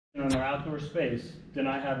more outdoor space than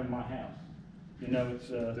I have in my house. You know, it's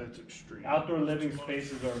that's extreme. Outdoor living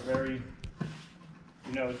spaces are very,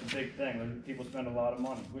 you know, it's a big thing. Like, people spend a lot of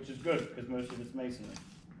money, which is good because most of it's masonry.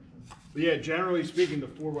 But yeah, generally speaking, the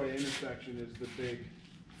four-way intersection is the big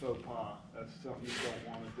faux pas. That's something you don't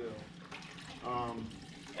want to do.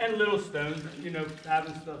 And little stones, you know,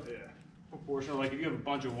 having stuff proportional. Like if you have a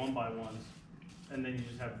bunch of 1x1s and then you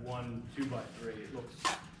just have 1 2x3, it looks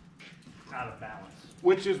out of balance.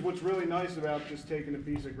 Which is what's really nice about just taking a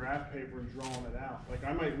piece of graph paper and drawing it out. Like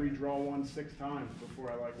I might redraw one 6 times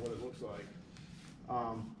before I like what it looks like.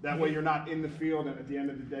 That way you're not in the field and at the end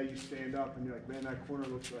of the day you stand up and you're like, man, that corner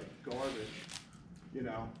looks like garbage. You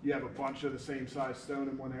know, you have a bunch of the same size stone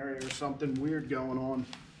in one area or something weird going on.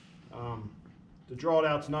 To draw it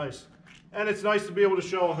out's nice. And it's nice to be able to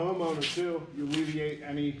show a homeowner too. You alleviate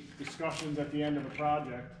any discussions at the end of a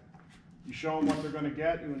project. You show them what they're going to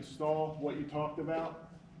get, you install what you talked about,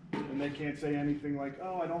 and they can't say anything like,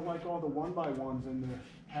 oh, I don't like all the 1x1s in the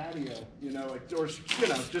patio, you know, like, or, you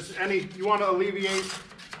know, just any, you want to alleviate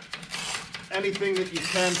anything that you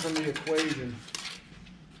can from the equation.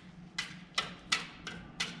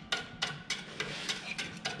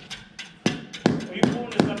 Are you pulling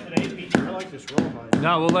this up today, Pete? I like this roll height.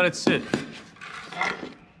 No, we'll let it sit. Are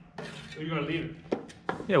you going to leave it?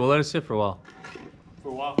 Yeah, we'll let it sit for a while. For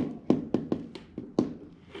a while.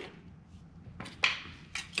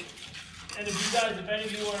 And if you guys, if any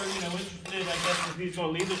of you are, you know, interested, I guess if he's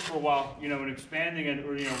going to leave this for a while, you know, in expanding it,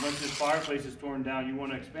 or, you know, once this fireplace is torn down, you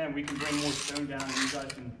want to expand, we can bring more stone down and you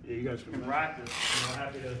guys can, can practice. You know,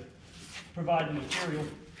 happy to provide the material.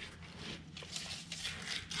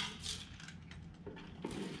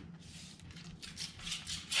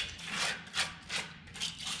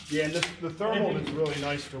 Yeah, and the thermal is really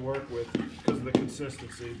nice to work with because of the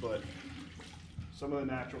consistency, but some of the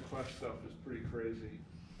natural cleft stuff is pretty crazy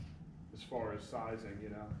as far as sizing, you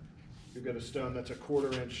know. You've got a stone that's a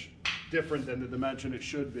 1/4 inch different than the dimension it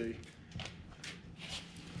should be.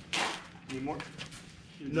 Need more?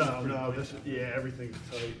 No, this is, yeah, everything's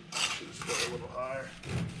tight. Should have started a little higher.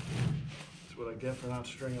 That's what I get for not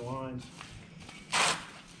stringing lines.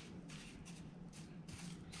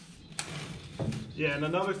 Yeah, and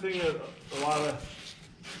another thing that a lot of,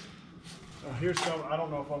 here's some, I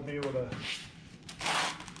don't know if I'll be able to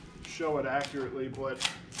show it accurately, but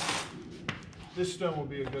this stone will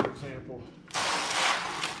be a good example.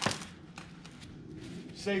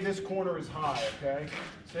 Say this corner is high, okay?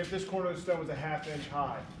 Say if this corner of the stone was a 1/2 inch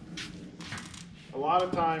high. A lot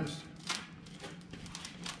of times,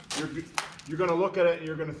 you're gonna look at it and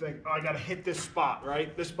you're gonna think, oh, I gotta hit this spot,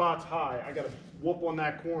 right? This spot's high, I gotta whoop on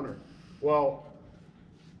that corner. Well,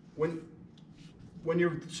 when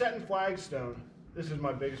you're setting flagstone, this is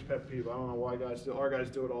my biggest pet peeve. I don't know why guys do. Our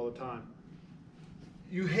guys do it all the time.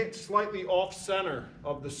 You hit slightly off center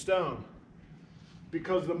of the stone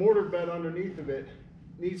because the mortar bed underneath of it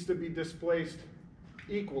needs to be displaced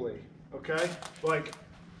equally. Okay, like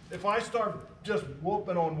if I start just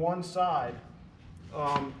whooping on one side,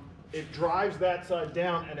 it drives that side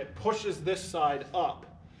down and it pushes this side up.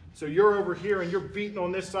 So you're over here and you're beating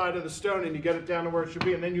on this side of the stone and you get it down to where it should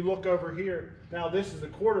be, and then you look over here, now this is a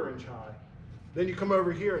 1/4 inch high. Then you come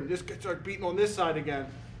over here and just start beating on this side again.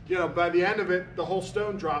 You know, by the end of it, the whole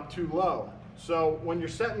stone dropped too low. So when you're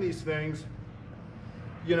setting these things,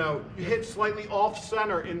 you know, you hit slightly off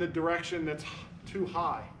center in the direction that's too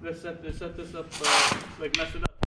high. Let's set this up, like mess it up.